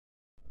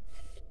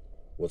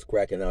What's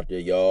cracking out there,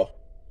 y'all?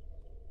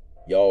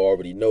 Y'all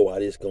already know how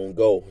this gonna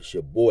go. It's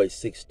your boy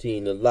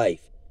 16 to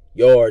life.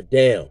 Yard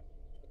down.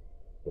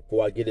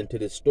 Before I get into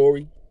this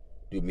story,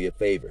 do me a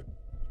favor.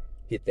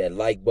 Hit that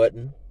like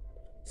button,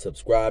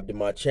 subscribe to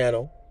my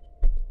channel,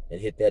 and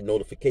hit that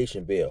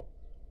notification bell.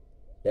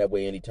 That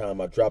way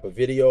anytime I drop a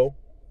video,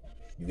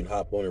 you can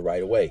hop on it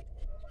right away.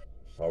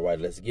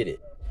 Alright, let's get it.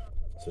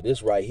 So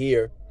this right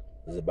here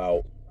is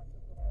about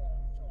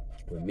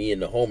when me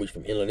and the homies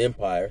from Inland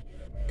Empire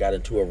got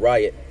into a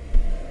riot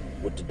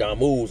with the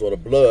Damus or the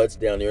Bloods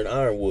down there in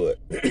Ironwood.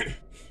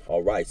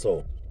 Alright,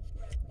 so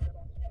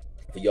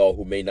for y'all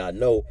who may not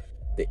know,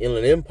 the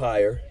Inland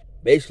Empire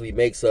basically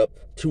makes up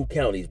two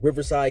counties,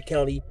 Riverside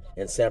County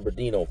and San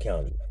Bernardino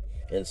County.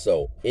 And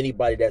so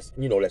anybody that's,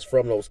 that's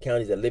from those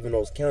counties, that live in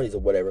those counties or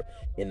whatever,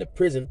 in the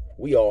prison,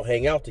 we all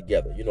hang out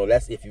together.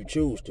 That's if you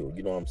choose to.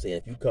 You know what I'm saying?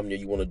 If you come there,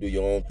 you want to do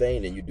your own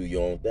thing, then you do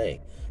your own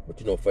thing. But,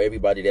 for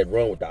everybody that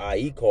run with the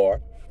IE car,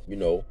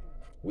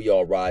 we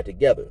all ride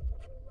together.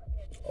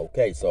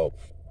 Okay, so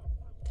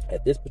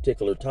at this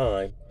particular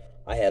time,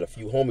 I had a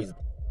few homies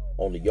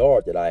on the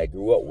yard that I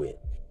grew up with.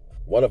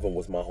 One of them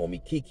was my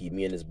homie Kiki.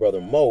 Me and his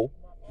brother Mo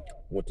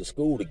went to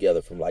school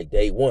together from like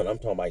day one. I'm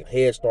talking about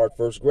Head Start,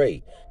 first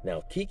grade.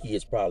 Now, Kiki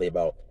is probably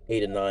about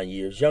 8 or 9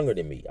 years younger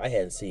than me. I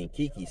hadn't seen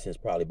Kiki since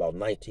probably about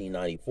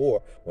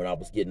 1994 when I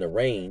was getting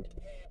arraigned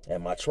at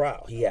my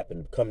trial. He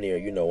happened to come there,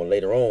 and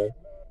later on,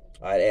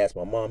 I had asked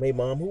my mom, "Hey,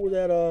 Mom, who was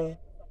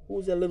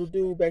that little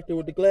dude back there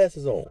with the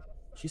glasses on?"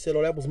 She said,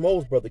 "Oh, that was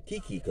Mo's brother,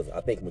 Kiki," because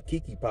I think when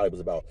Kiki probably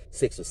was about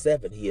 6 or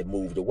 7, he had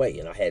moved away,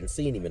 and I hadn't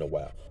seen him in a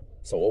while.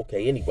 So,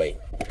 okay, anyway.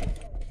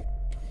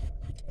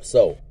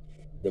 So,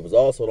 there was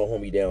also the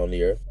homie down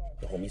there,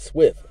 the homie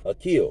Swift,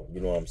 Akil,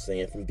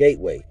 from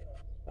Gateway.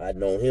 I'd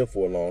known him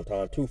for a long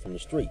time, too, from the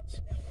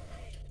streets.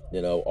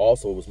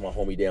 Also it was my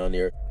homie down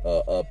there,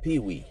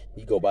 Pee-wee.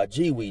 He go by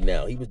G-wee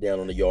now. He was down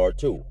on the yard,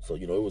 too. So,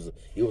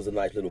 it was a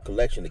nice little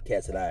collection of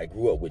cats that I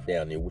grew up with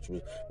down there, which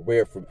was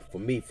rare for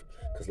me,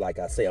 because like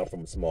I say, I'm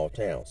from a small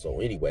town. So,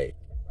 anyway,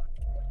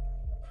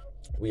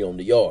 we on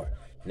the yard.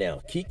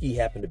 Now, Kiki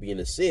happened to be in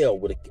a cell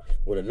with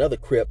another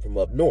Crip from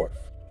up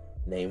north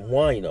named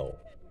Wino.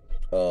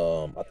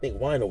 I think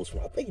Wino was from,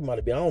 I think he might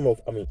have been, I don't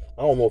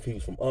know if he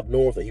was from up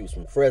north or he was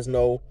from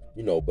Fresno,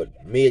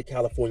 but mid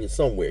California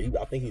somewhere.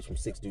 I think he was from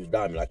Six Deuce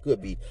Diamond. I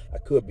could be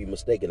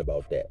mistaken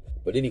about that.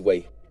 But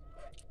anyway,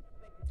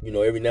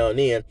 every now and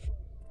then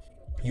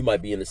you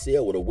might be in a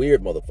cell with a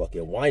weird motherfucker,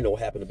 and Wino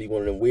happened to be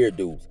one of them weird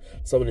dudes.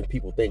 Some of them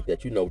people think that,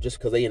 just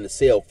because they in the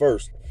cell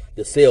first,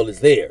 the cell is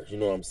theirs, you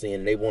know what I'm saying?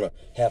 And they want to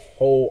have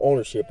whole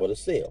ownership of the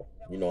cell.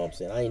 You know what I'm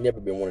saying? I ain't never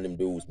been one of them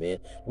dudes, man.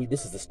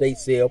 This is the state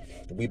cell,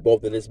 and we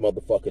both in this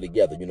motherfucker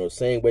together. The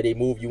same way they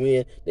move you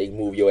in, they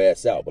move your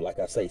ass out. But like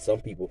I say, some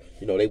people,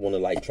 they want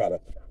to try to,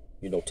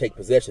 take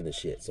possession of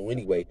shit. So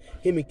anyway,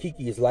 him and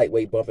Kiki is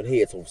lightweight bumping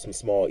heads over some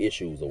small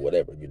issues or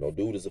whatever.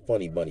 Dude is a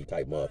funny bunny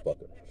type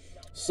motherfucker.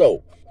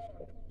 So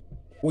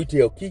we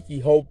tell Kiki,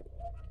 hold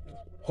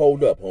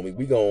up, homie.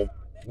 We gonna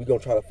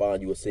try to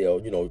find you a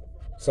cell,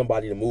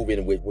 somebody to move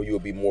in with where you'll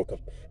be more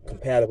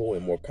compatible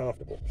and more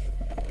comfortable.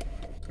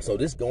 So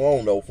this go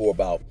on, though, for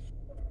about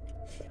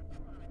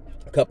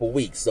a couple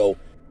weeks. So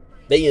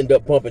they end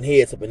up bumping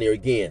heads up in there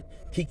again.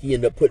 Kiki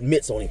end up putting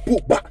mitts on him.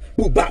 Boop, bop,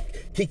 boop, bop.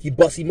 Kiki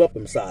bust him up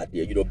inside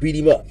there, beat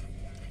him up.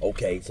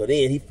 Okay, so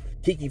then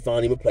Kiki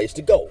found him a place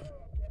to go.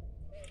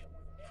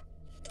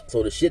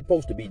 So the shit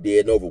supposed to be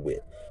dead and over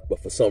with.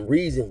 But for some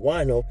reason,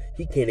 Wino,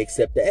 he can't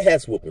accept the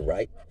ass whooping,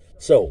 right?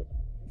 So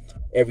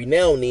every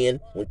now and then,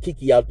 when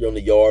Kiki out there on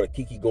the yard or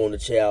Kiki going to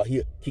chow,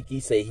 Kiki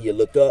say he'll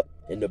look up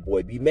and the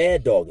boy be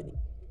mad dogging him.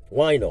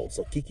 Wino.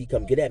 So Kiki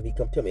come get at me,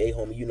 come tell me, "Hey,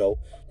 homie,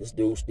 this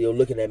dude still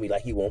looking at me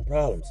like he want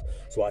problems."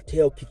 So I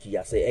tell Kiki,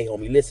 I say, "Hey,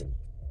 homie, listen,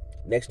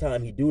 next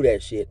time he do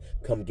that shit,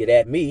 come get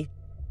at me,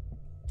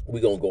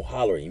 we gonna go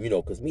holler at him,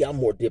 because I'm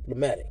more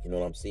diplomatic, you know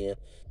what I'm saying?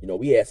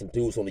 We had some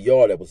dudes on the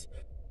yard that was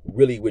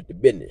really with the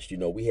business.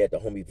 We had the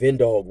homie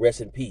Vendog,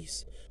 rest in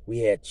peace. We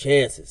had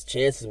Chances.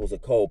 Chances was a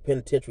cold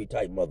penitentiary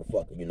type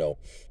motherfucker,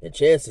 And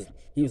Chances,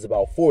 he was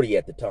about 40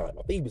 at the time.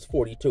 I think he was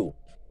 42.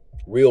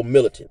 Real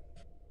militant.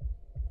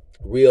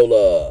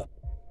 Real,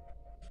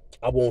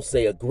 I won't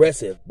say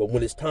aggressive, but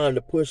when it's time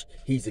to push,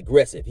 he's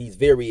aggressive. He's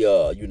very,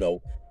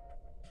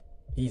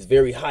 he's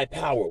very high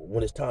powered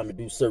when it's time to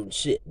do certain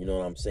shit, you know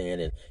what I'm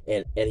saying?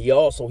 And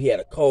he had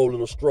a cold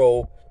little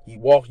stroll. He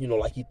walked,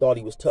 like he thought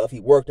he was tough.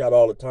 He worked out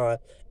all the time.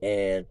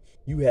 And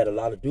you had a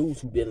lot of dudes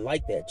who didn't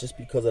like that just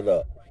because of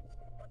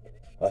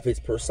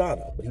his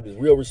persona. But he was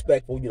real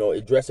respectful,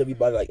 address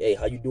everybody like, "Hey,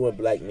 how you doing,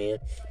 black man?"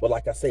 But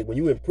like I say, when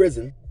you in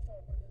prison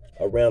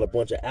around a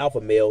bunch of alpha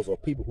males or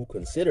people who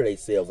consider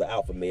themselves an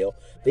alpha male,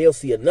 they'll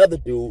see another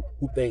dude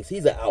who thinks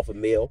he's an alpha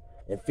male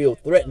and feel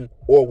threatened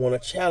or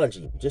want to challenge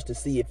him just to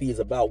see if he's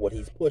about what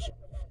he's pushing.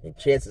 And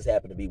Chances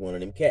happened to be one of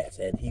them cats,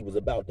 and he was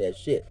about that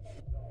shit.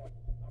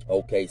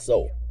 Okay,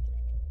 so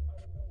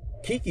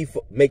Kiki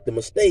make the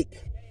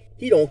mistake.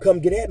 He don't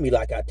come get at me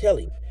like I tell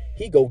him.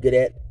 He go get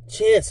at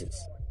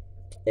Chances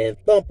and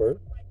Thumper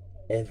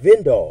and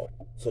Vendog.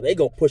 So they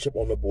go push up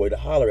on the boy to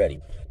holler at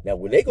him. Now,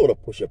 when they go to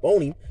push up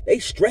on him, they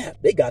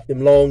strapped. They got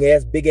them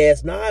long-ass,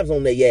 big-ass knives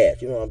on their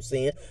ass. You know what I'm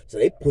saying? So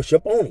they push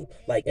up on him.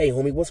 Like, hey,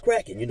 homie, what's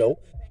cracking? You know,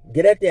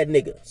 get at that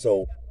nigga.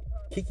 So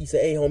Kiki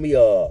said, hey,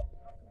 homie,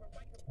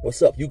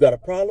 what's up? You got a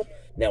problem?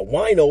 Now,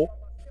 Wino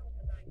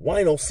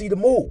see the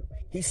move.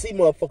 He see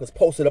motherfuckers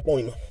posted up on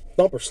him.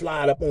 Thumper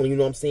slide up on him, you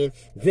know what I'm saying?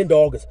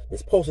 Vindog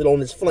is posted on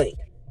his flank.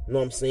 You know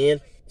what I'm saying?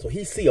 So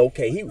he see,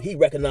 okay, he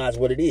recognize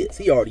what it is.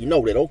 He already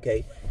know that,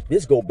 okay,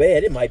 this go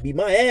bad. It might be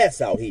my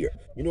ass out here.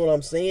 You know what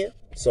I'm saying?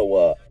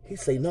 So he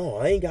say, no,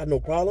 I ain't got no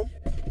problem.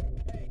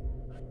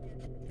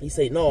 He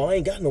say, no, I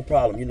ain't got no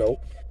problem, you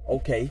know.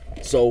 Okay,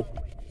 so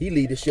he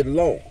leave this shit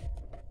alone.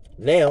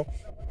 Now,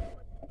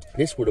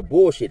 this where the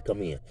bullshit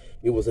come in.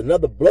 It was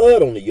another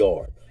blood on the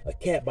yard. A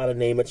cat by the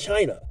name of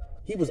China.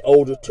 He was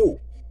older too.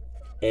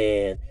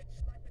 And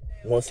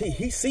once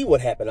he see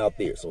what happened out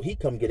there, so he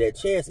come get at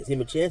Chances.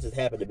 Him and Chances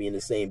happen to be in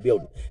the same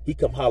building. He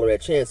come holler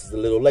at Chances a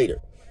little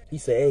later. He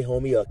say, hey,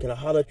 homie, can I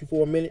holler at you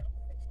for a minute?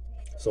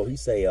 So he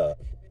say,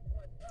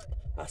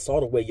 I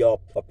saw the way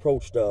y'all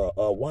approached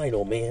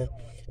Wino, man.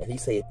 And he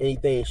say, if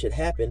anything should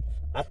happen,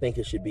 I think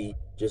it should be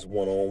just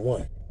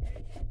one-on-one.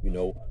 You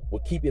know,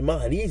 well, keep in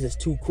mind, these is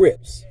two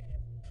Crips.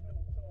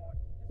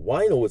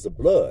 Wino is a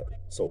blood.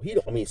 So he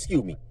don't, I mean,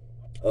 excuse me.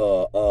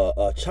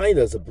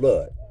 China is a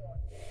blood.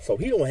 So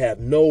he don't have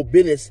no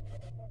business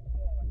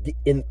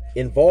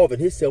involving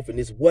himself in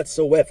this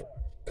whatsoever.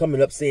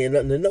 Coming up saying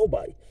nothing to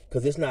nobody.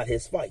 Because it's not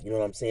his fight. You know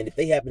what I'm saying? If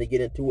they happen to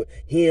get into it,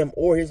 him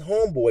or his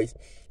homeboys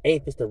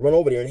ain't just to run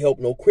over there and help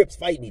no Crips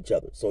fighting each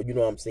other. So you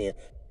know what I'm saying?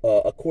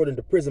 According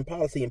to prison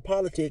policy and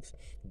politics,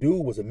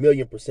 dude was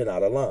 1,000,000%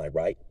 out of line,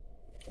 right?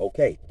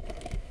 Okay.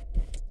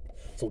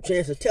 So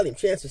Chances tell him,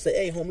 Chances say,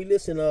 hey, homie,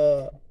 listen,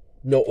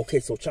 no, okay,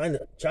 so China,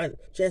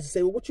 Chances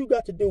say, well, what you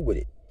got to do with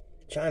it?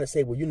 China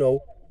say, well, you know,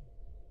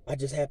 I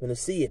just happened to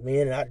see it,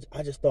 man, and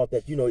I just thought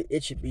that, you know,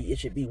 it should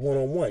be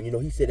one-on-one. You know,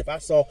 he said, if I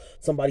saw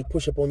somebody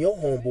push up on your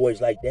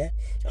homeboys like that,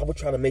 I would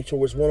try to make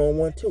sure it's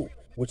one-on-one too,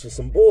 which is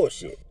some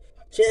bullshit.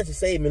 Chances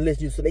say, man,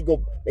 listen, so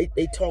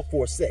they talk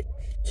for a sec.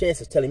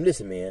 Chances tell him,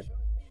 listen, man,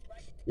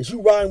 is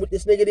you riding with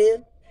this nigga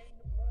then?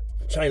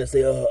 China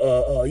say,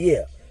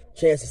 yeah.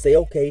 Chances say,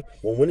 okay,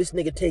 well, when this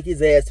nigga take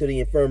his ass to the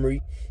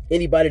infirmary,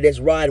 anybody that's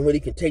riding with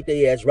him can take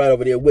their ass right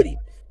over there with him.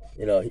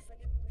 You know,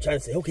 China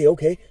say,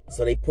 okay.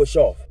 So they push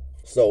off.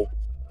 So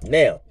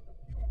now,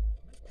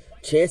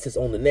 Chances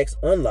on the next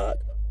unlock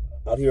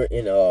out here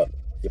in the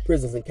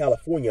prisons in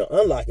California.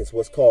 Unlock is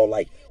what's called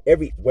like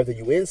whether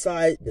you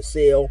inside the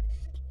cell,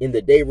 in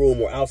the day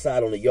room, or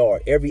outside on the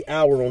yard, every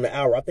hour on the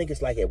hour. I think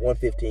it's like at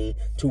 1:15,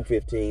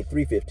 2:15,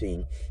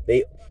 3:15.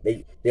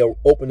 They'll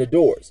open the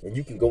doors and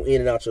you can go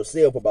in and out your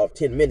cell for about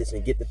 10 minutes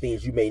and get the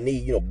things you may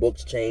need. You know,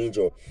 books, change,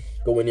 or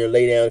go in there and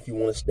lay down if you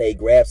want to stay,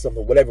 grab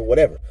something,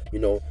 whatever. You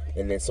know,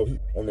 and then so he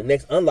on the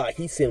next unlock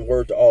he sent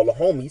word to all the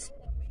homies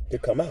to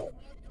come out.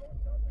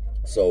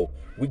 So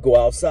we go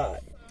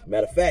outside.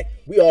 Matter of fact,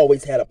 we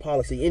always had a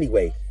policy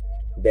anyway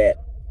that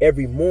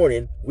every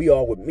morning we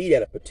all would meet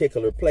at a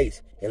particular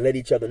place and let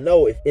each other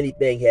know if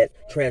anything had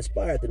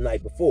transpired the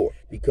night before,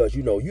 because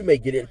you know you may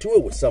get into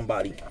it with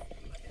somebody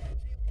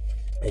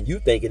and you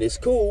thinking it's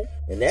cool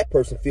and that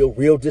person feel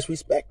real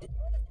disrespected,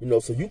 you know,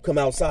 so you come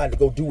outside to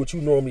go do what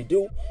you normally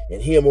do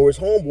and him or his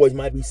homeboys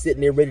might be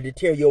sitting there ready to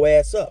tear your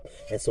ass up.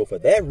 And so for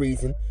that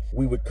reason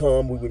we would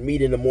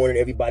meet in the morning,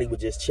 everybody would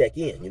just check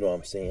in, you know what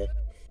I'm saying?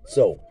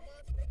 So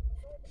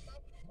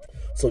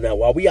now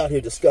while we out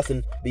here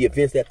discussing the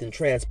events that then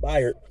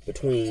transpired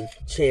between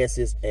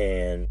Chances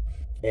and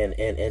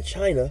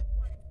China,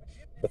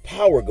 the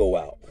power go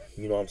out.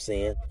 You know what I'm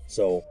saying?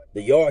 So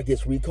the yard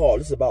gets recalled.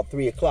 This is about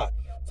 3 o'clock.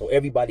 So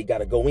everybody got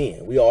to go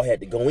in. We all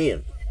had to go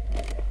in.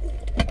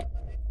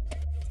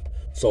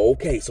 So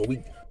okay, so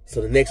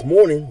the next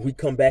morning we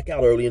come back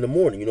out early in the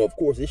morning. You know, of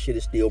course this shit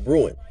is still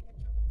brewing.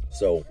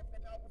 So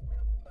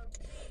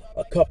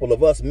a couple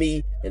of us,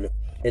 me and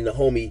the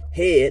homie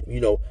Head,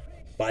 you know,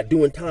 by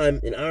doing time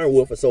in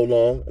Ironwood for so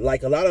long,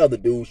 like a lot of other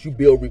dudes, you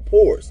build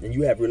rapport and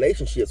you have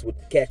relationships with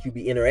the cats you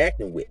be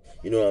interacting with.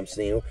 You know what I'm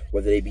saying?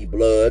 Whether they be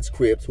Bloods,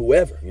 Crips,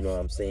 whoever. You know what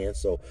I'm saying?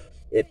 So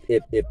if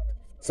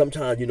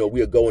sometimes, you know,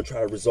 we'll go and try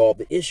to resolve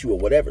the issue or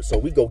whatever. So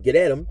we go get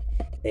at them,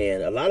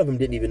 and a lot of them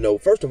didn't even know.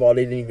 First of all,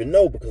 they didn't even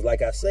know because,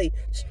 like I say,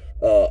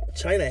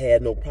 China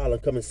had no problem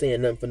coming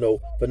saying nothing for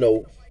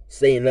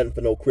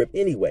no Crip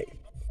anyway.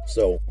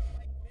 So,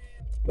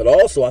 but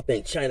also I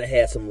think China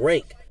had some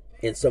rank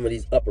in some of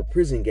these upper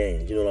prison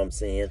gangs, you know what I'm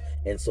saying?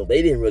 And so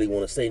they didn't really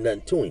want to say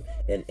nothing to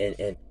him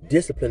and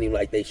discipline him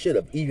like they should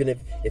have, even if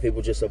it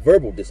was just a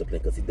verbal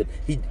discipline, because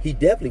he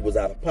definitely was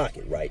out of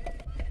pocket, right?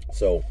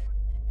 So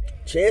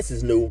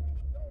Chances knew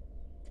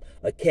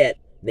a cat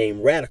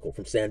named Radical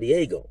from San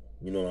Diego,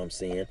 you know what I'm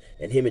saying?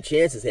 And him and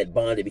Chances had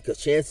bonded because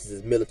Chances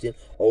is militant,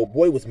 old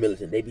boy was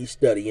militant, they be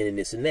studying and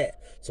this and that.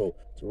 So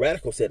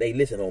Radical said, hey,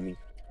 listen, homie,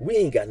 we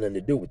ain't got nothing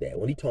to do with that.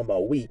 When he talking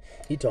about we,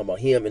 he talking about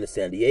him and the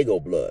San Diego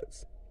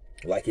Bloods.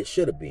 Like it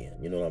should have been,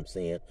 you know what I'm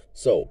saying?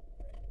 So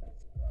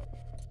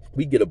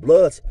We get a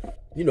Bloods,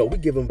 you know, we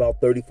give them about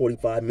 30,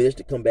 45 minutes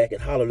to come back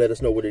and holler, let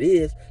us know what it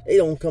is. They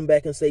don't come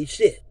back and say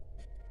shit.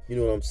 You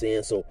know what I'm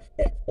saying? So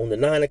on the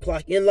 9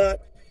 o'clock in lock,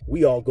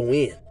 we all go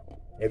in.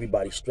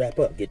 Everybody strap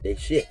up, get their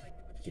shit,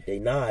 get their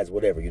knives,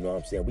 whatever. You know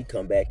what I'm saying? We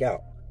come back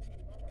out.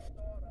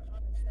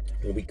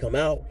 When we come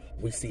out,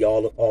 we see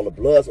all the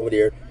Bloods over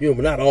there. You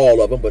know, not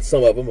all of them, but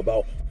some of them,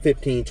 about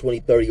 15, 20,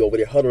 30 over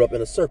there, huddled up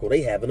in a circle.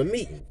 They having a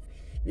meeting.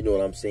 You know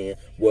what I'm saying?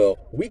 Well,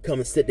 we come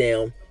and sit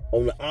down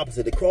on the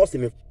opposite across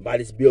them by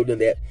this building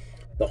that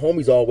the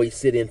homies always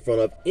sit in front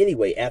of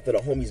anyway after the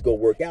homies go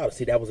work out.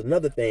 See, that was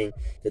another thing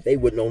that they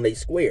wouldn't on their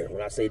square.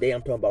 When I say they,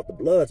 I'm talking about the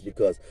Bloods,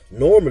 because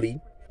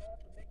normally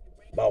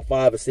about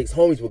 5 or 6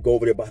 homies would go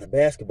over there by the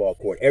basketball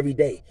court every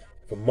day.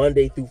 From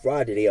Monday through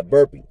Friday, they are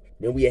burping.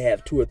 Then we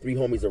have 2 or 3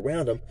 homies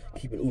around them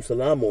keeping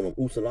usalama on them.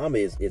 Usalama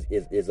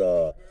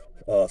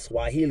is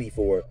Swahili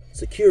for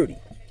security,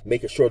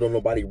 making sure don't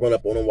nobody run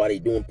up on them while they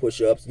doing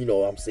push-ups. You know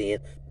what I'm saying?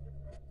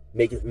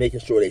 Making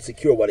sure they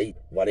secure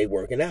while they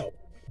working out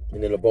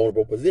and in a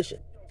vulnerable position.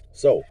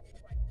 So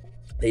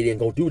they didn't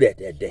go do that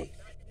day.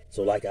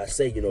 So like I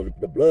say, you know,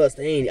 the Bloods,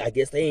 I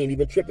guess they ain't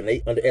even tripping.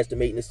 They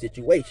underestimating the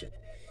situation.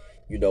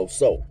 You know,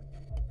 so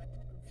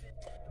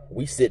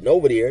we sitting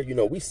over there, you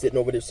know,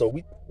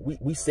 so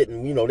we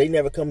sitting, you know, they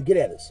never come get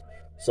at us.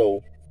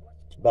 So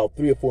about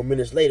 3 or 4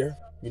 minutes later,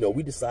 you know,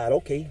 we decide,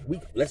 okay,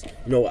 let's,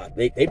 you know,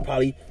 they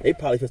probably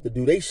supposed to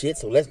do their shit,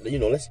 so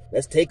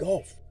let's take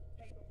off.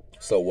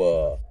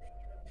 So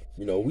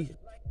you know,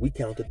 we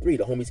count to 3.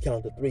 The homies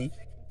count to 3.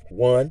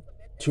 1,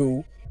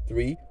 2,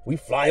 3. We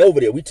fly over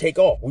there. We take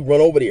off. We run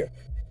over there.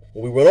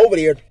 When we run over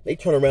there, they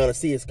turn around and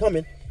see us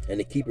coming, and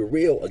to keep it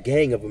real, a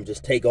gang of them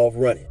just take off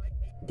running.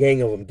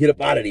 Gang of them get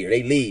up out of there.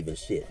 They leave and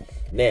shit.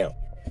 Now,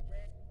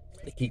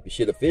 to keep the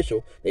shit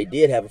official, they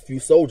did have a few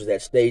soldiers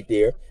that stayed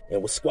there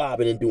and was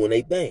squabbing and doing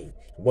their thing.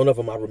 One of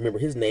them, I remember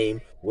his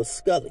name was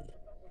Scully.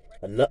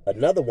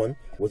 Another one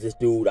was this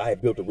dude I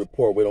had built a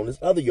rapport with on this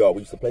other yard.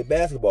 We used to play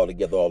basketball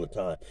together all the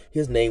time.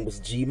 His name was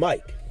G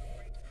Mike.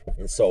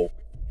 And so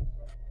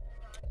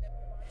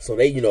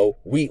they, you know,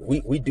 we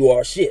do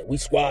our shit. We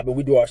squab and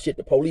we do our shit.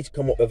 The police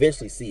come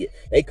eventually see it.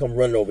 They come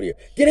running over there.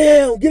 Get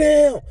down, get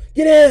down,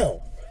 get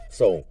down.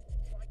 So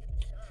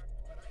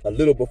a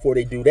little before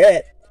they do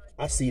that,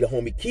 I see the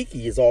homie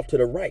Kiki is off to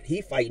the right.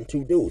 He fighting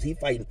 2 dudes.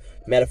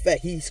 Matter of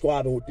fact, he's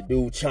squabbing with the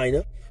dude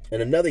China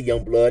and another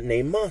young blood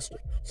named Monster.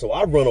 So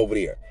I run over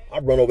there.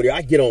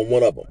 I get on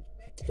one of them.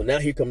 So now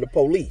here come the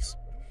police.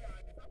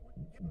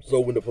 So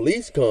when the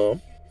police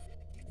come,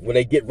 when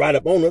they get right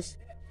up on us,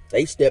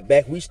 they step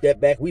back,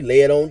 we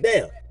lay it on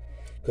down.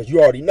 Because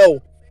you already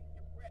know,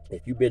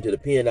 if you've been to the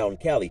pen out in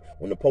Cali,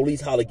 when the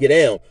police holler, get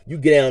down, you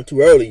get down too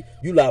early,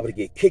 you liable to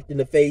get kicked in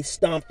the face,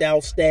 stomped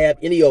out, stabbed,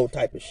 any old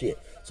type of shit.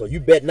 So you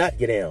bet not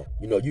get down.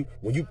 You know,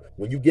 when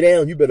you get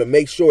down, you better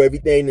make sure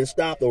everything is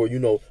stopped, or, you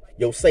know,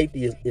 your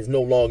safety is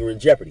no longer in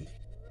jeopardy.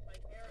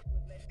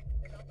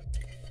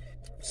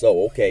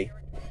 So, okay.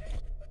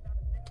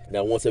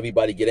 Now, once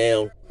everybody get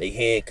down, they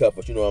handcuff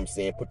us, you know what I'm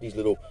saying, put these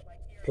little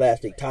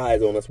plastic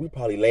ties on us. We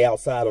probably lay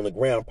outside on the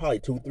ground probably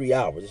 2-3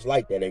 hours. It's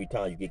like that every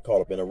time you get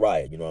caught up in a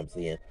riot, you know what I'm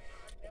saying?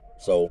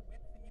 So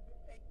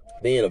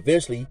then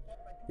eventually,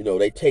 you know,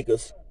 they take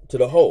us to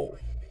the hole.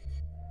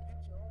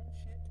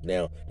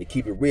 Now, to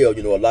keep it real,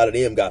 you know, a lot of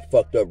them got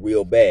fucked up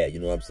real bad, you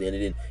know what I'm saying?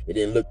 It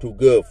didn't look too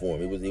good for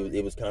them.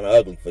 It was kind of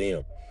ugly for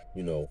them,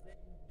 you know.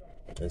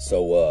 And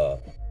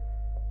so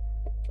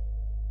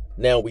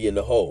now we in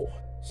the hole.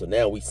 So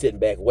now we sitting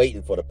back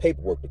waiting for the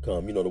paperwork to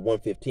come. You know, the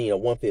 115 or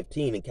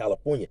 115 in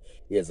California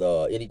is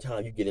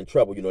anytime you get in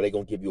trouble, you know, they're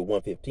going to give you a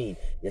 115.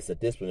 It's a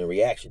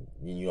disciplinary action.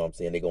 You know what I'm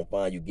saying? They're going to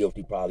find you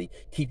guilty, probably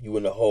keep you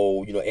in the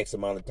hole, you know, X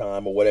amount of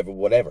time or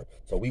whatever.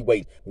 So we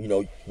wait, you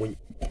know,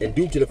 and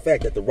due to the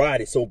fact that the riot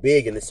is so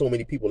big and there's so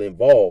many people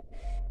involved,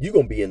 you're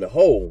going to be in the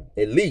hole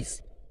at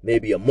least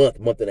maybe a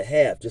month and a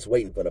half just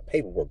waiting for the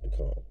paperwork to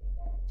come.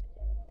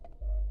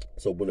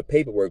 So when the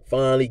paperwork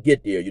finally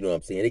get there, you know what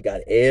I'm saying,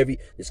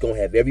 it's going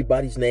to have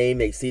everybody's name,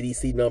 their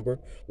CDC number,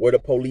 where the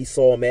police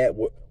saw them at,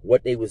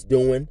 what they was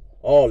doing,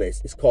 all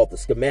this. It's called the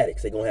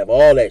schematics. They're going to have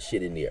all that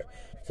shit in there.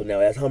 So now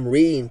as I'm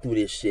reading through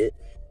this shit,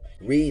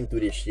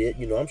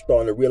 you know, I'm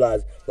starting to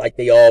realize, like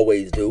they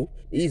always do,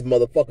 these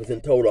motherfuckers done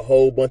told a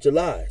whole bunch of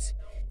lies.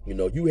 You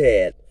know, you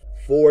had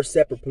 4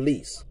 separate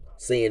police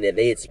saying that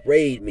they had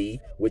sprayed me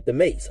with the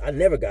mace. I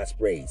never got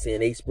sprayed, saying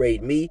they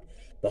sprayed me,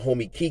 the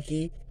homie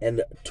Kiki, and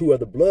the 2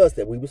 other Bloods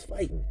that we was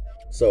fighting.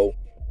 So,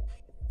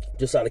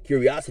 just out of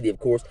curiosity, of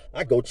course,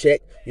 I go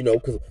check, you know,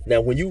 because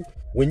now when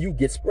you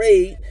get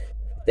sprayed,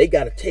 they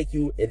got to take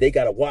you and they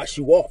got to wash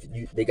you off.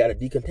 They got to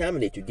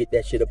decontaminate you, get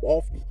that shit up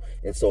off you.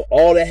 And so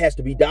all that has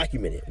to be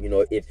documented. You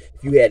know, if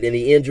you had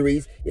any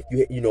injuries, if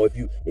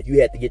you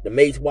had to get the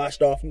mace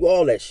washed off you,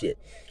 all that shit.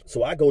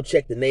 So I go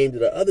check the names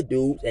of the other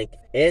dudes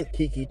and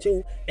Kiki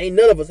too. Ain't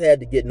none of us had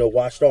to get no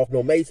washed off,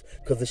 no mace,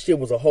 because the shit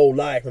was a whole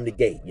lie from the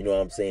gate. You know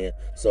what I'm saying?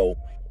 So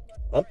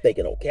I'm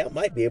thinking, okay, I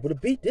might be able to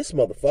beat this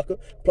motherfucker.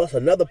 Plus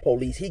another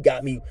police, he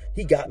got me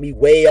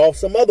way off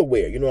some other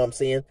where, you know what I'm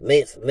saying?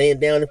 Laying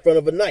down in front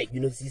of a knife. You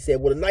know, he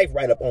said with a knife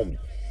right up on me.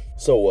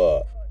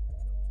 So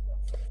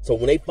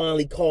when they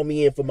finally called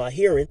me in for my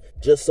hearing,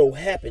 just so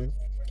happened,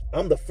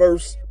 I'm the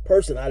first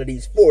person out of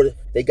these four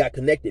they got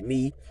connected,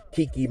 me,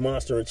 Kiki,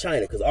 Monster, and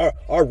China, because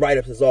our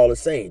write-ups is all the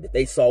same, that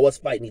they saw us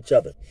fighting each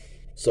other.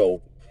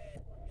 So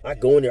I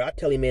go in there, I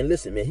tell him, man,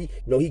 listen, man,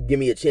 he give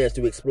me a chance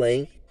to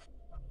explain.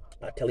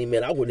 I tell him,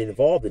 man, I wasn't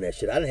involved in that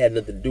shit. I didn't have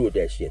nothing to do with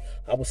that shit.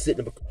 I was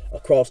sitting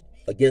across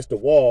against the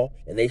wall,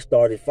 and they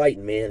started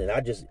fighting, man, and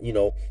I just,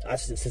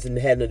 since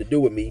it had nothing to do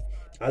with me,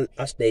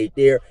 I stayed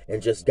there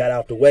and just got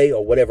out the way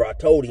or whatever I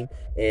told him,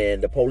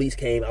 and the police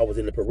came, I was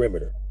in the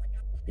perimeter.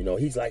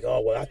 He's like,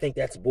 oh, well, I think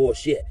that's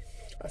bullshit.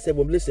 I said,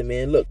 well, listen,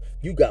 man, look,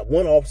 you got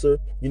one officer,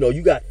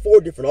 you got 4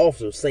 different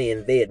officers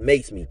saying they had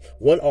maced me.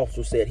 One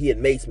officer said he had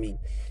maced me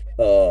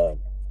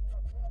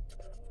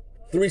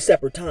 3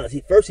 separate times.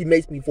 First he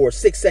maced me for a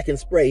 6-second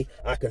spray.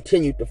 I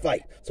continued to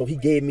fight. So he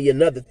gave me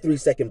another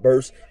 3-second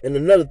burst and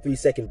another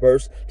 3-second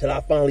burst till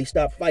I finally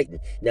stopped fighting.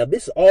 Now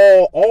this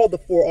all the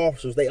 4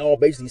 officers, they all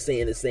basically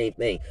saying the same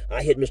thing.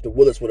 I hit Mr.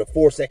 Willis with a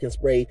 4-second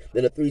spray,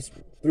 then a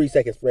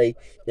 3-second spray,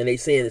 and they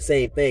saying the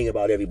same thing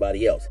about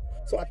everybody else.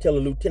 So I tell the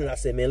lieutenant, I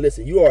said, man,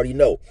 listen, you already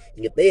know,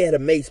 if they had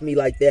maced me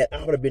like that,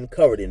 I would have been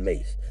covered in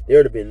mace. There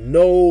would have been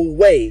no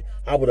way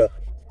I would have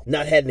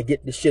not having to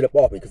get this shit up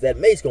off me, because that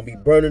mace gonna be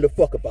burning the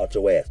fuck up out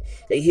your ass.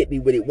 They hit me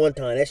with it one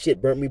time. That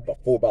shit burnt me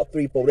for about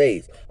 3-4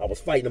 days. I was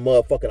fighting a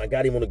motherfucker, and I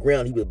got him on the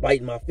ground. He was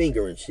biting my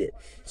finger and shit.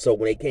 So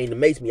when they came to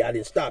mace me, I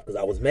didn't stop because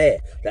I was mad.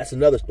 That's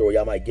another story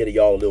I might get to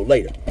y'all a little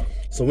later.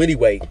 So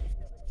anyway,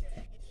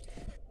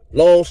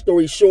 long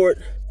story short,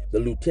 the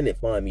lieutenant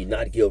found me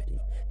not guilty.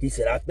 He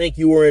said, I think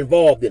you were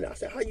involved in it. I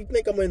said, how you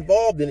think I'm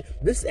involved in it?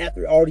 This is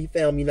after he already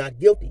found me not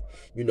guilty.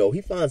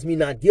 He finds me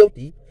not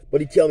guilty,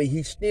 but he tell me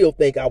he still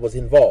think I was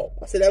involved.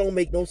 I said, that don't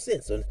make no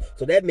sense.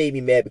 So that made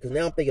me mad, because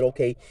now I'm thinking,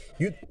 okay,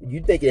 you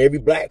thinking every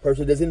black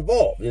person is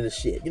involved in this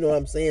shit. You know what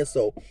I'm saying?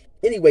 So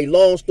anyway,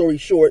 long story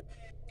short,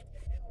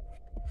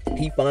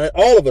 he find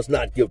all of us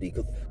not guilty.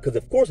 Because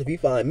of course, if he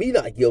find me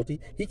not guilty,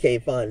 he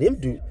can't find them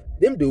dudes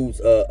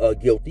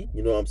guilty.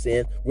 You know what I'm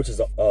saying? Which is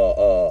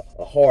a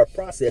hard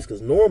process,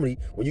 because normally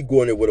when you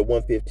go in there with a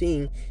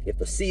 115, if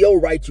the CO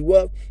writes you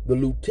up, the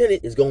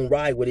lieutenant is gonna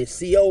ride with his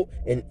CO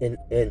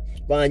and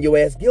find your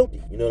ass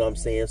guilty. You know what I'm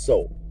saying?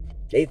 So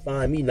they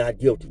find me not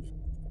guilty.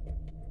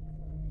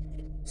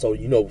 So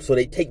so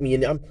they take me in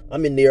there.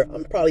 I'm in there.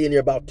 I'm probably in there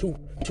about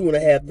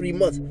 2.5, 3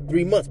 months.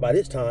 3 months by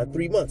this time.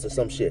 3 months or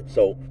some shit.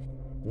 So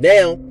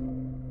now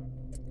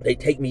they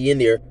take me in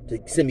there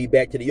to send me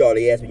back to the yard.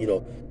 They asked me,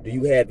 do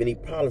you have any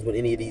problems with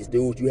any of these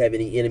dudes? Do you have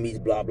any enemies?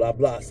 Blah, blah,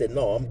 blah. I said,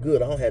 no, I'm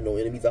good. I don't have no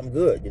enemies. I'm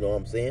good. You know what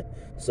I'm saying?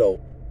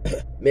 So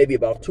maybe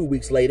about 2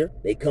 weeks later,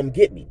 they come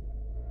get me.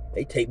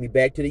 They take me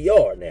back to the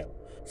yard now.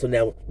 So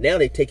now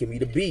they taking me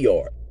to B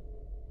yard.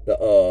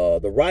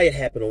 The riot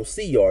happened on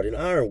C yard in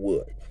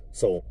Ironwood.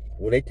 So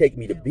when they take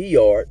me to B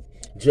yard,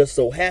 just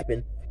so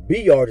happened,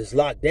 B yard is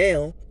locked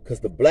down because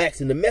the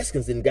blacks and the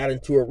Mexicans didn't got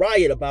into a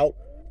riot about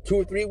 2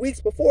 or 3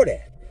 weeks before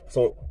that.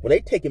 So when they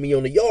taking me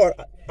on the yard,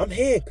 I'm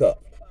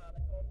handcuffed.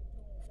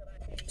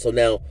 So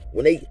now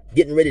when they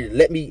getting ready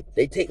to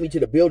they take me to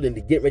the building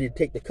to get ready to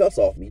take the cuffs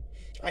off me,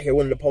 I hear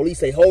one of the police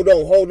say, hold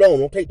on,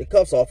 don't take the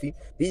cuffs off you.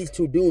 These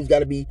 2 dudes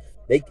gotta be,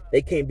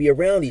 they can't be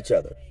around each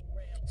other.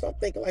 So I'm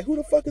thinking, like, who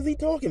the fuck is he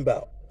talking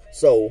about?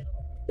 So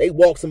they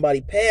walk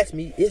somebody past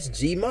me, it's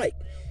G Mike.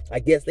 I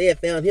guess they had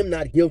found him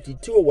not guilty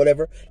too or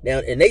whatever. Now,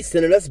 and they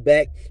sending us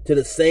back to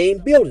the same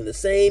building, the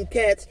same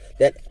cats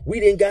that we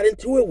didn't got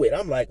into it with.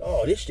 I'm like,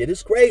 oh, this shit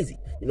is crazy.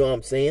 You know what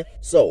I'm saying?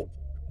 So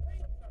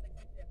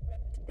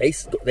they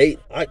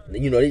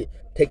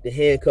take the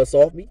handcuffs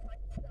off me.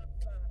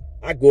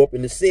 I go up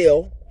in the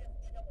cell.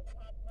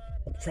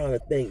 I'm trying to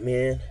think,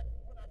 man,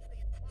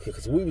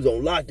 because we was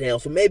on lockdown.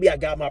 So maybe I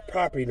got my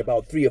property in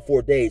about 3 or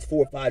 4 days,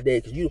 4 or 5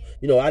 days, because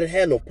I didn't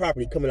have no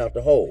property coming out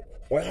the hole.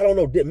 Or I don't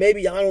know,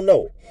 maybe, I don't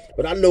know.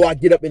 But I know I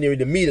get up in there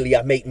and immediately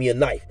I make me a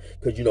knife.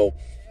 Because,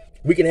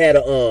 we can have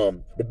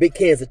the big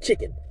cans of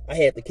chicken. I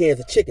had the cans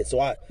of chicken. So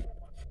I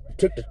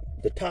took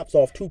the tops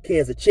off 2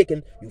 cans of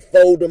chicken. You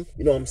fold them.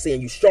 You know what I'm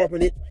saying? You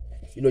sharpen it.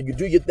 You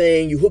do your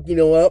thing. You hook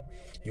up.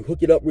 You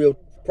hook it up real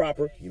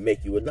proper. You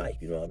make you a knife.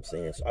 You know what I'm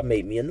saying? So I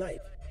made me a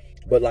knife.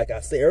 But like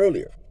I said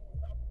earlier,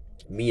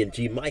 me and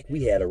G Mike,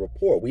 we had a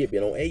rapport. We had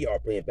been on AR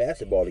playing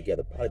basketball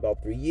together probably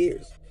about 3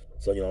 years.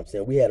 So, you know what I'm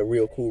saying? We had a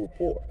real cool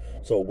rapport.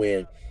 So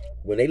when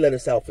they let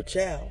us out for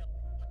chow,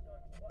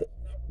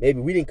 maybe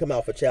we didn't come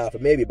out for chow for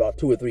maybe about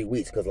 2 or 3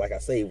 weeks, because like I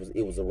say,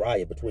 it was a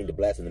riot between the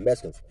blacks and the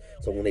Mexicans.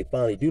 So when they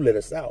finally do let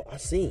us out, I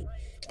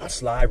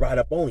slide right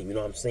up on him, you know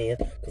what I'm saying?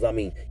 Because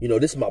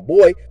this is my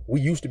boy. We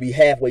used to be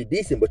halfway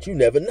decent, but you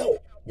never know.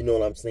 You know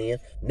what I'm saying?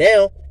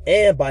 Now,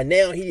 and by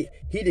now, he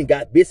done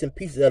got bits and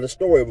pieces of the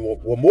story,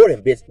 or more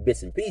than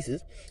bits and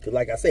pieces. Because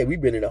like I said, we've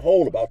been in a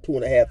hole about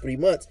 2.5, 3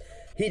 months.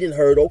 He done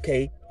heard,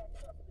 okay,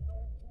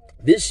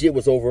 this shit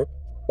was over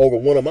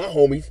one of my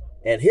homies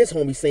and his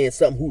homie saying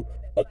something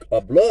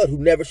a blood who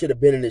never should have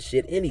been in this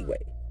shit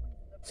anyway.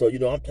 So, you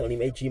know, I'm telling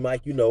him, hey, G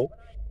Mike, you know,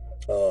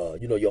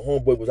 your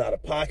homeboy was out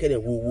of pocket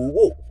and woo, woo,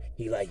 woo.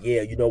 He like,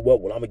 yeah, you know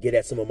what? Well, I'm gonna get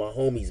at some of my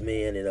homies,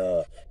 man,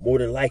 and more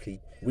than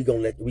likely, we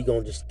gonna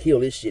just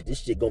kill this shit.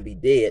 This shit gonna be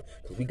dead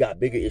because we got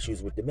bigger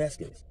issues with the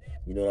Mexicans.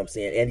 You know what I'm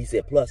saying? And he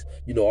said, plus,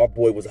 you know, our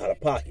boy was out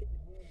of pocket.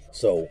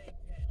 So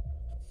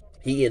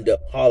he ended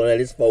up hollering at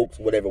his folks,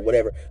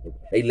 whatever.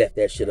 They left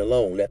that shit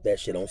alone, left that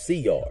shit on C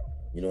yard.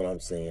 You know what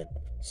I'm saying?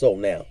 So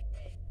now,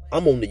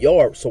 I'm on the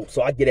yard, so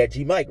I get at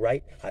G Mike,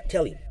 right? I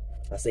tell him,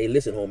 I say,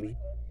 listen, homie,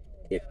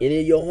 if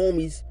any of your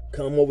homies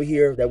come over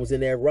here that was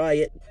in that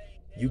riot,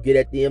 you get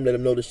at them, let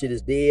them know the shit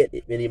is dead.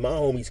 If any of my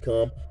homies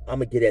come, I'm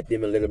going to get at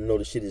them and let them know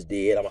the shit is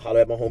dead. I'm going to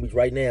holler at my homies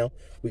right now.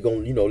 We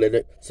going to, you know, let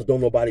it, so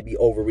don't nobody be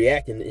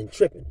overreacting and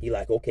tripping. He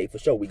like, okay, for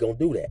sure, we going to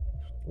do that,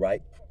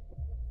 right?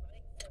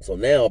 So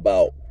now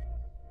about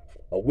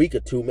a week or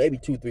two, maybe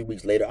 2-3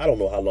 weeks later, I don't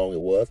know how long it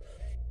was,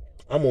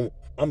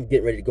 I'm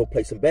getting ready to go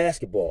play some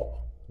basketball.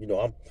 You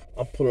know,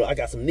 I'm pulling, I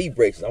got some knee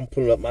braces. I'm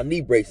pulling up my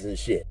knee braces and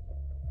shit.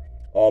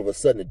 All of a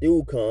sudden, the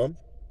dude come.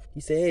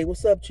 He said, hey,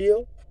 what's up,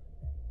 Chill?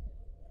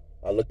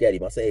 I looked at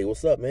him. I said, hey,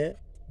 what's up, man?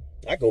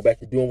 I go back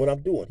to doing what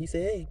I'm doing. He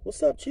said, hey,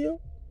 what's up, Chill?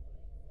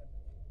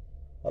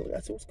 I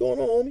said, what's going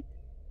on, homie?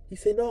 He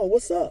said, no,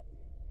 what's up?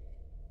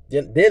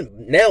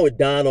 Then now it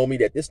dawned on me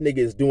that this nigga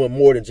is doing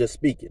more than just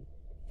speaking.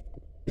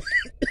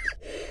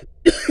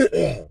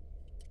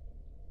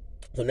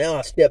 So now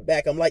I step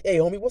back. I'm like, hey,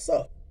 homie, what's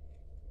up?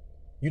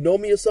 You know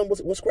me or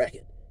something? What's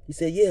cracking? He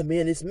said, yeah,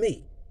 man, it's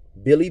me,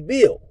 Billy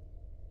Bill.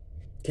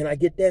 Can I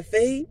get that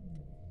fade?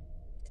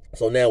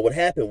 So now what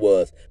happened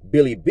was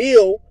Billy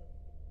Bill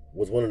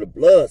was one of the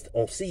bloods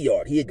on C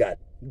Yard. He got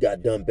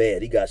done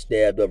bad. He got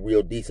stabbed up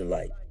real decent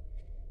like.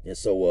 And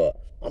so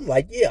I'm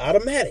like, yeah,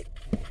 automatic.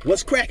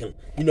 What's cracking?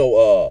 You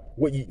know,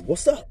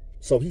 what's up?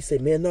 So he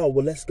said, man, no,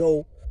 well, let's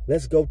go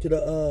to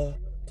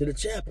the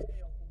chapel.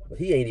 But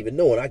he ain't even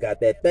knowing I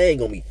got that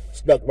thing on me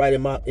stuck right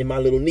in my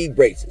little knee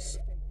braces.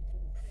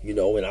 You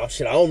know, and I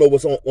don't know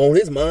what's on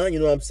his mind,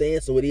 you know what I'm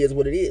saying? So it is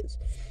what it is.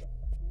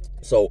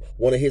 So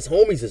one of his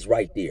homies is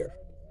right there.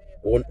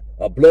 Or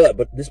a blood,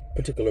 but this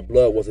particular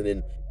blood wasn't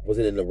in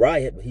the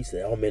riot, but he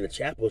said, oh man, the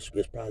chapel is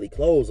probably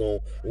closed on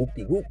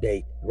whoop-de-whoop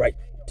day right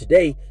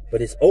today,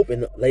 but it's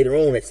open later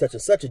on at such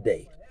and such a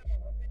day.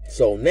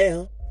 So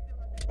now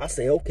I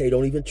say, okay,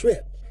 don't even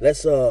trip.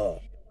 Let's go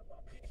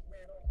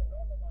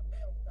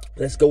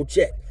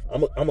check.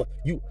 I'm gonna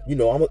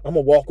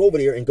walk over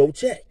there and go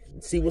check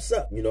and see what's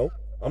up, you know.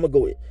 I'm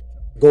gonna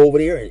go over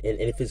there and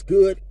if it's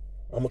good,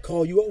 I'm gonna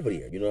call you over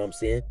there. You know what I'm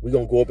saying? We're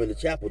gonna go up in the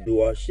chapel, do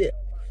our shit.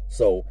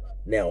 So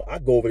now I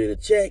go over there to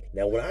check.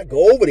 Now when I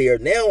go over there,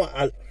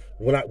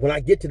 when I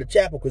get to the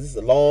chapel, because it's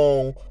a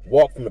long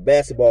walk from the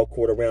basketball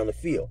court around the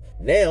field.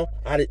 Now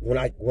when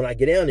I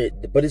get down there,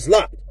 but it's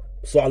locked.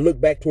 So I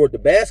look back toward the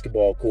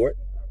basketball court,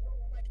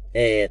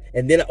 and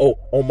then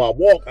on my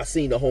walk, I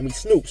seen the homie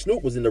Snoop.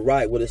 Snoop was in the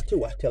ride with us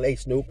too. I tell, hey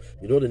Snoop,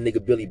 you know the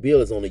nigga Billy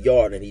Bill is on the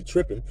yard and he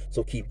tripping,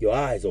 so keep your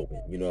eyes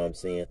open. You know what I'm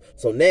saying?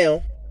 So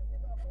now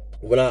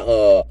when I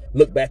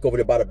look back over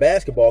there by the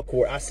basketball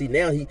court, I see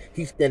now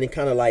he's standing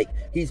kind of like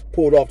he's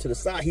pulled off to the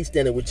side. He's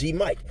standing with G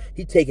Mike.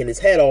 He taking his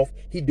hat off.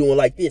 He doing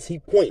like this. He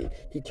pointing.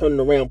 He turning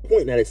around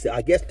pointing at us.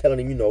 I guess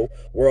telling him, you know,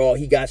 where all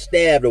he got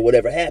stabbed or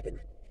whatever happened.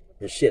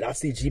 And shit, I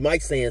see G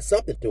Mike saying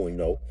something to him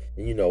though.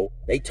 And you know,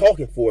 they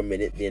talking for a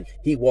minute, then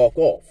he walk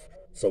off.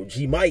 So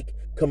G Mike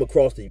come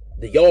across the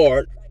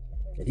yard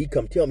and he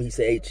come tell me, he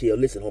said, hey Chill,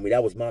 listen homie,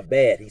 that was my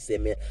bad. He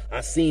said, man, I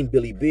seen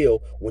Billy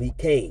Bill when he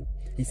came.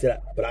 He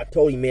said, but I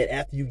told him, man,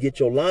 after you get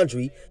your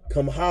laundry,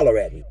 come holler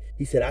at me.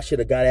 He said, I should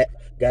have got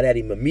at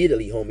him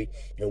immediately, homie,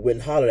 and went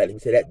and hollered at him. He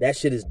said, that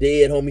shit is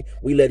dead, homie.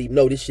 We let him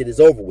know this shit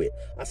is over with.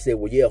 I said,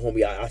 well, yeah,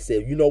 homie. I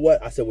said, you know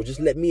what? I said, well, just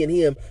let me and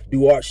him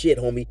do our shit,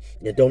 homie,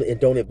 and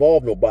don't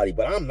involve nobody.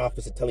 But I'm not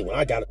supposed to tell him what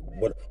I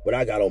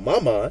got on my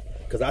mind,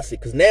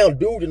 because now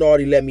dude done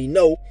already let me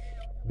know,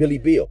 Billy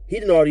Bill, he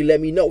done already let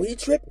me know he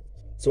tripping.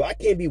 So I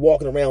can't be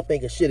walking around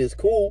thinking shit is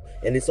cool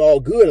and it's all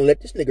good and let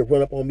this nigga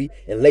run up on me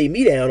and lay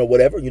me down or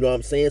whatever, you know what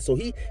I'm saying? So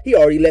he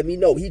already let me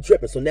know he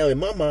tripping. So now in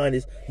my mind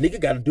is nigga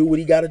got to do what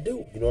he got to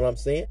do, you know what I'm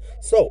saying?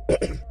 So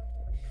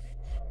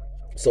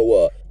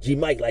G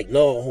Mike like,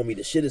 no homie,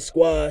 the shit is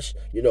squashed,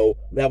 you know,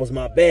 that was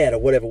my bad or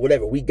whatever.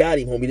 We got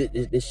him,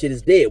 homie. This shit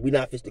is dead. We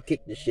not supposed to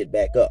kick this shit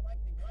back up.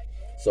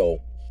 So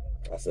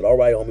I said, all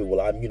right, homie,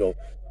 well, I'm, you know,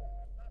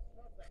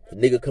 the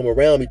nigga come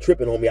around me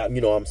tripping on me,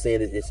 you know what I'm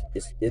saying?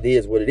 It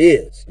is what it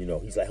is. You know,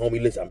 he's like, homie,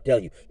 listen, I'm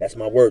telling you, that's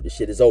my word. The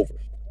shit is over.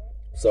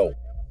 So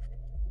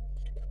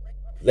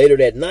later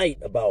that night,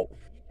 about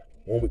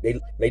when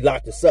they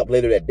locked us up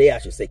later that day, I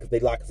should say, because they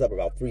locked us up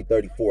about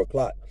 3:30, 4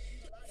 o'clock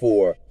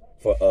for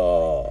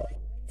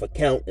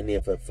count and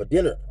then for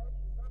dinner.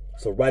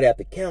 So right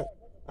after count,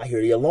 I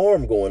hear the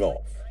alarm going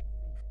off.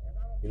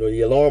 You know, the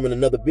alarm in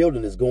another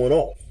building is going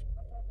off.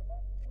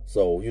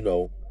 So, you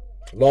know,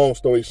 long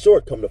story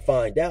short, come to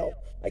find out,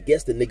 I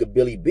guess the nigga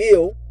Billy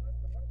Bill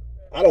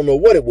I don't know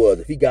what it was.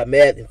 If he got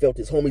mad and felt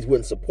his homies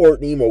wouldn't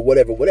support him or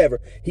whatever,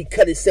 he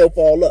cut himself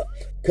all up.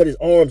 Cut his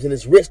arms and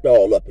his wrist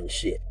all up and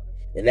shit.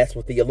 And that's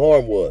what the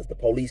alarm was. The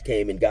police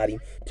came and got him,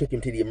 took him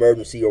to the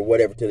emergency or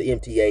whatever, to the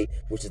MTA,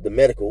 which is the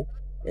medical,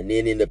 and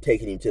then ended up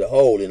taking him to the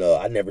hole. And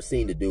I never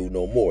seen the dude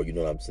no more, you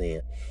know what I'm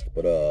saying?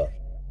 But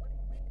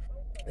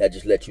that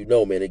just lets you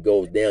know, man, it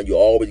goes down. You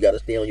always got to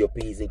stay on your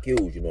P's and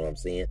Q's, you know what I'm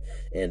saying?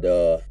 And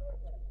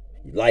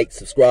like,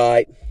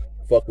 subscribe,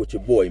 fuck with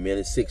your boy, man.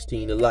 It's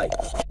 16 to life.